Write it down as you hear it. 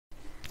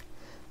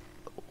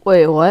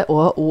Wait, what?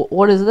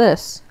 What is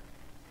this?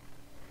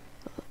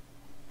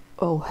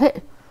 Oh,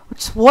 hey.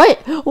 What?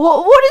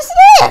 What is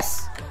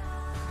this?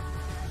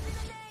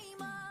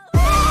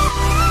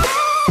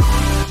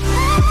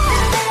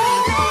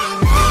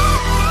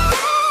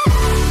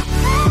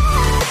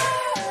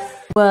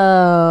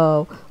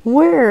 Whoa,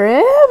 where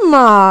am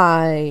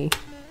I?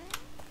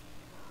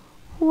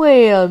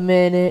 Wait a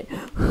minute.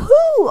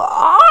 Who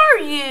are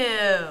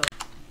you?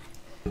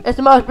 It's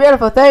the most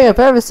beautiful thing I've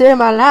ever seen in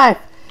my life.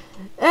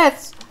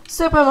 It's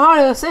Super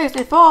Mario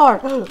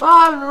 64 on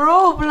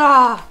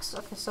Roblox.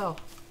 Okay, so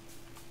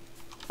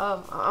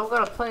I'm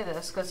gonna play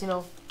this because, you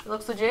know, it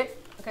looks legit.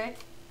 Okay.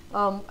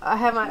 I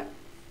have my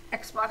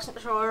Xbox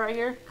controller right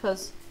here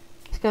because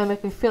it's gonna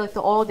make me feel like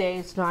the old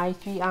days when I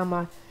used to be on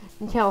my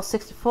Nintendo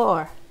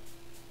 64.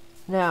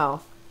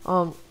 Now,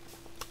 on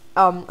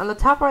the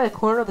top right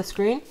corner of the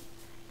screen,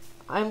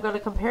 I'm gonna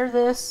compare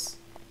this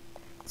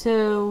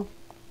to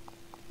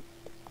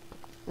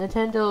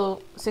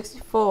Nintendo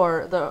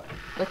 64, the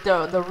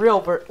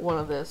real one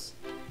of this,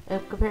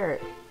 and compare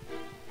it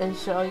and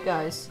show you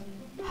guys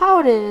how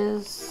it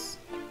is.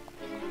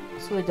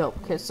 It's really dope.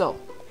 Okay, so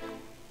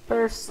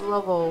first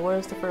level.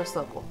 Where's the first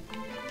level?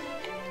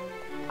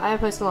 I haven't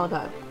played in a long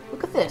time.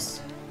 Look at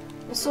this.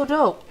 It's so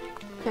dope.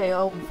 Okay,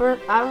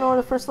 first, I don't know where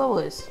the first level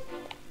is.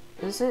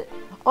 Is it?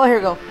 Oh, here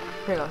we go.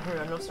 Here we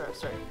go. No,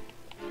 sorry.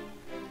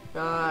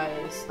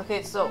 Guys.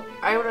 Okay, so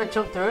I want to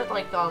jump through it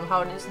like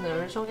how it is in the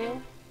original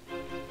game.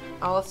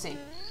 Oh, let's see.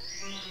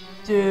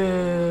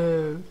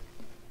 Dude.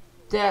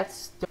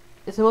 It's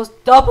the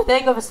most dope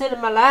thing I've ever seen in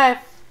my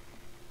life.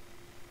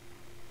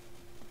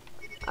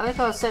 I think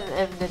I was sitting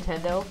in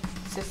Nintendo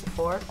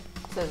 64. It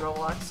says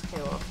Roblox.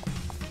 Okay, well.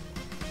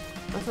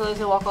 I'm too lazy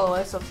to walk all the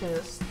way, so I'm doing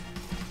this.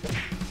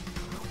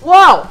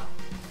 Whoa!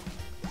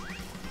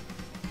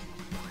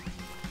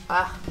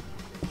 Ah.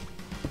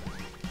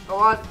 Go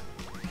on.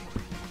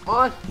 Come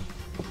on.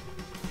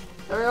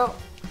 There we go.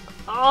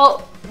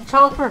 Oh!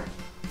 Chomper!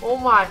 Oh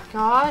my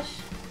gosh.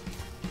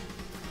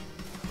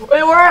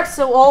 It works!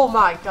 So, oh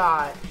my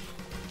god.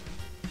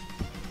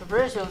 The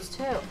visuals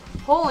too.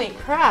 Holy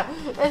crap!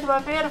 It's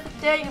my beautiful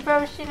day you've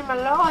ever seen in my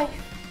life.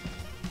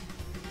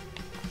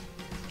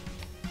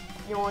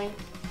 Yoink.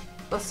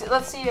 Let's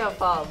see if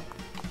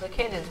the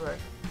cannons work.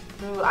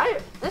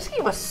 Dude, this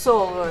game was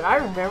so good. I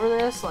remember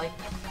this. Like,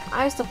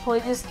 I used to play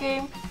this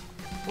game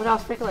when I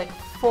was freaking like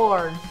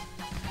 4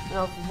 when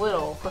I was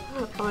little.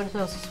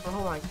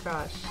 Oh my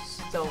gosh,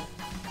 so.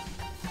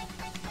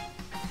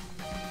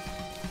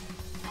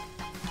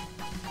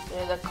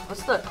 Yeah,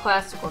 what's the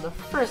classic one? The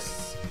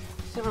first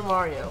Super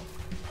Mario.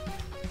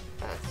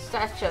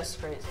 That's just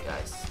crazy,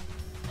 guys.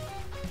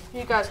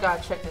 You guys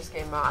gotta check this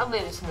game out. I'll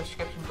leave this in the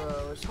description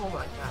below. Oh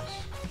my gosh.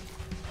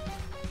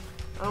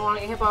 I don't want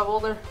to get hit by a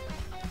boulder.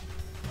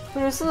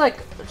 But this is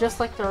like just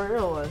like the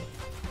real one.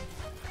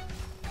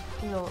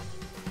 You know.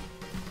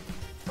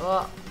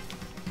 Oh,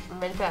 I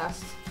made it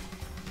fast.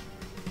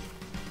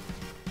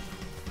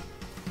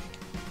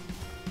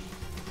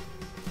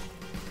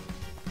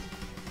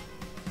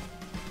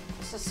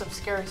 This is some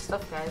scary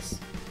stuff, guys.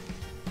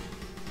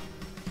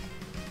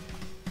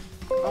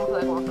 I don't feel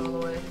like walking all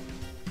the way.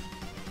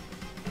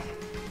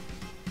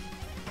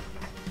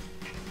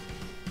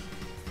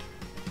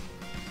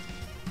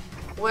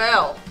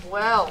 Well.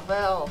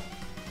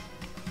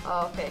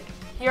 Okay,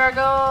 here I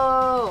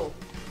go.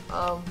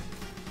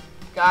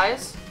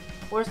 Guys,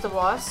 where's the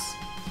boss?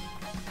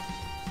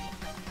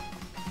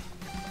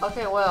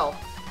 Okay, well,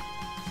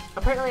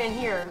 apparently in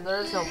here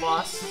there is no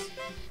boss.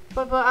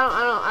 But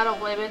I don't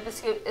blame it.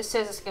 It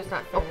says this game's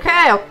not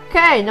fair.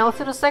 Okay. Now let's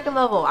do the second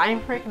level.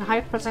 I'm freaking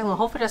hyped for the second level.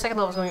 Hopefully the second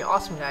level is going to be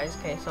awesome, guys.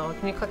 Okay, so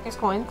can you collect these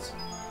coins?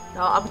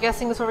 Now I'm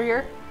guessing this over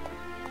here.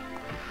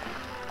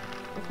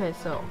 Okay,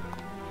 so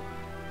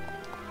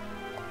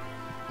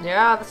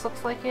yeah, this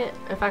looks like it.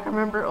 If I can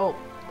remember. Oh,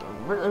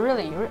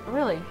 really,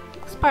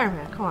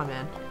 Spider-Man. Come on,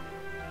 man.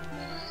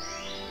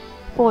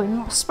 Boy,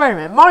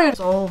 Spider-Man, Mario.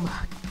 Oh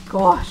my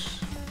gosh.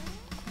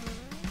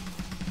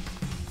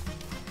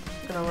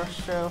 Gonna rush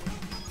through.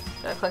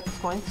 Gotta collect these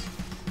coins.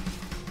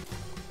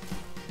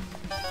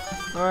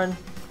 Run.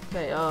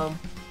 Okay,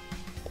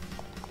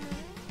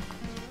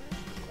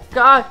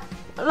 God!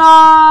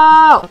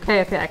 No!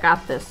 Okay, I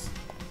got this.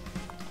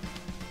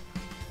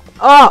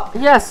 Oh,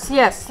 yes,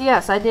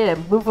 I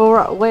did. Move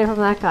away from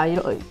that guy.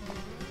 You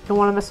don't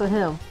want to mess with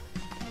him.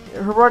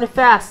 You're running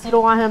fast. You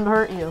don't want him to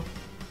hurt you.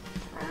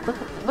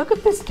 Look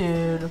at this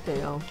dude.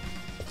 Okay,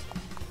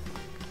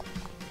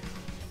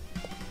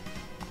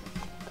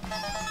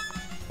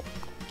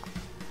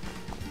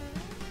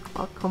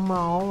 Oh, come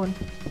on.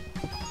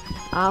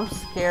 I'm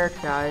scared,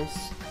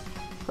 guys.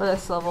 For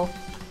this level.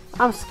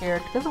 I'm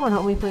scared. Does someone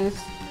help me, please?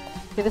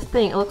 Okay, this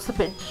thing, it looks a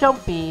bit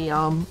jumpy.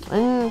 And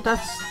that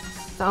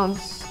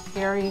sounds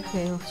scary.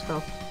 Okay, let's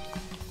go.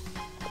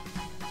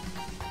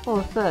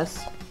 What's this?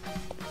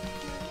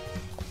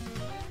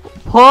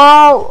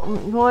 Oh!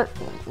 What?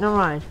 Never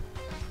mind.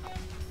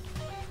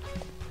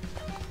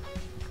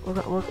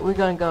 We're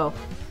gonna go.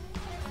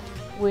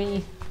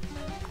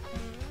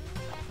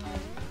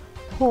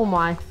 Oh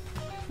my.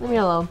 Leave me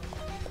alone.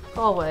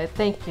 Go away.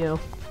 Thank you.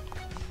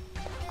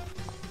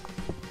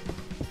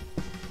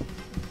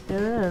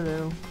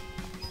 No.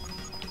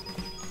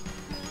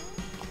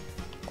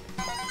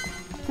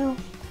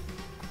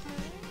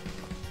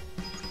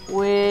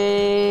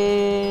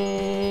 Wait.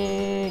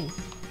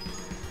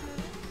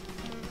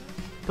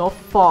 Don't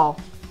fall.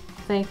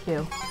 Thank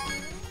you.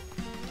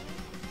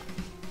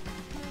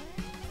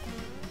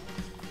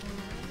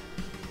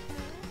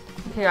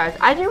 Okay guys,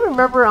 I do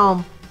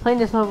remember playing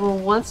this level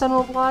once on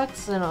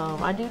Roblox, and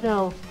I do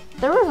know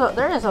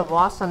there is a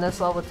boss on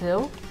this level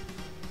too.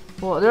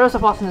 Well, there is a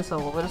boss in this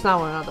level, but it's not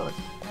one of those.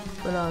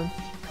 But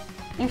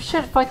you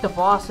should fight the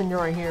boss when you're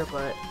right here,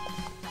 but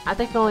I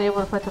think you're only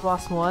able to fight the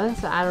boss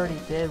once. I already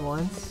did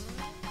once.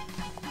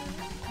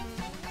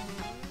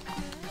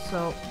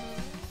 So,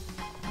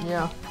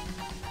 yeah.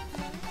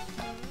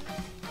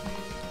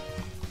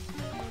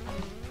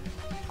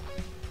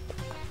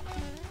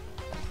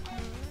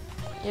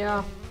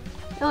 Yeah.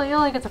 You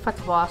only get to fight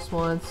the boss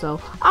once, so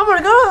I'm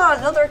gonna go on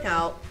another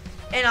account.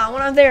 And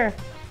when I'm there,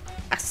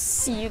 I'll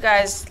see you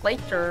guys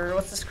later.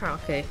 What's this crown?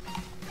 Okay.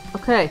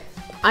 Okay,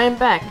 I am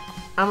back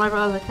on my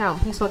brother's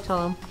account. Please don't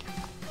tell him.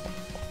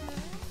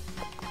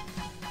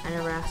 I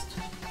never asked.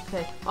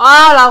 Okay.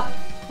 Oh no!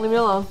 Leave me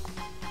alone.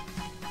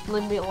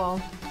 Leave me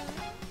alone.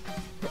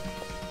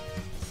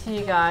 See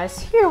you guys.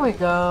 Here we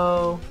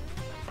go.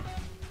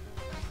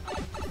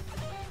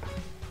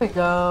 Here we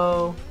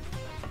go.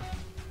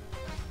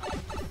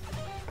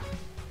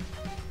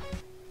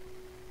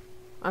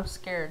 I'm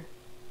scared.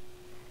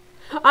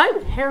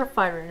 I'm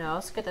terrified right now.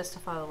 Let's get this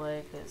stuff out of the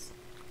way because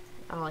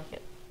I don't like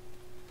it.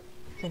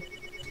 Okay.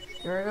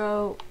 Here we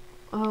go.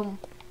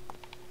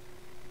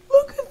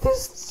 Look at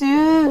this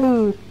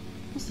dude.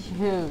 He's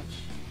huge.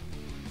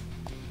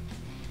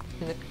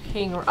 He's a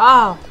king or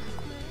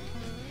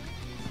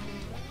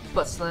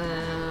butt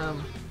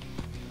slam.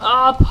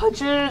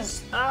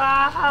 Punches.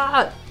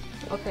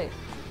 Okay.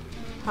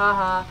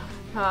 Haha.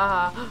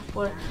 Haha.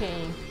 What a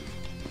king.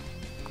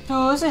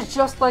 Dude, this is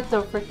just like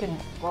the freaking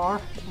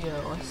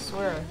Mario, I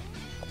swear.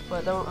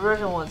 But the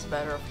original one's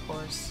better, of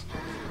course.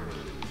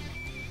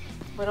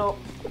 But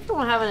if you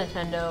don't have a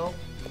Nintendo,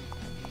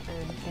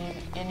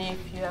 and if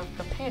you have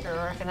a computer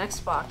or like an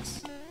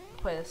Xbox,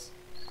 play this.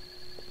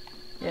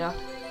 Yeah.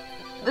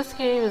 This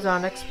game is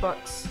on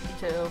Xbox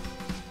too.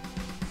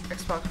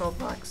 Xbox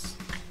Roblox.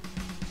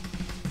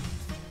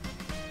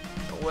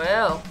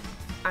 Well,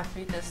 I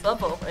beat this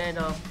level, and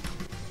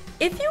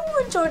if you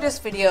enjoyed this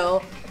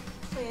video,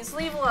 please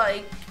leave a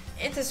like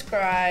and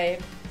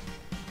subscribe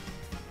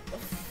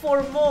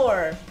for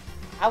more.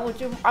 I will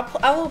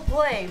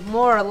play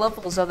more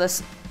levels of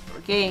this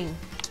game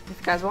if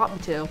you guys want me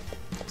to.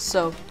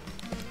 So,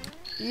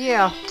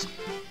 yeah.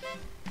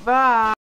 Bye.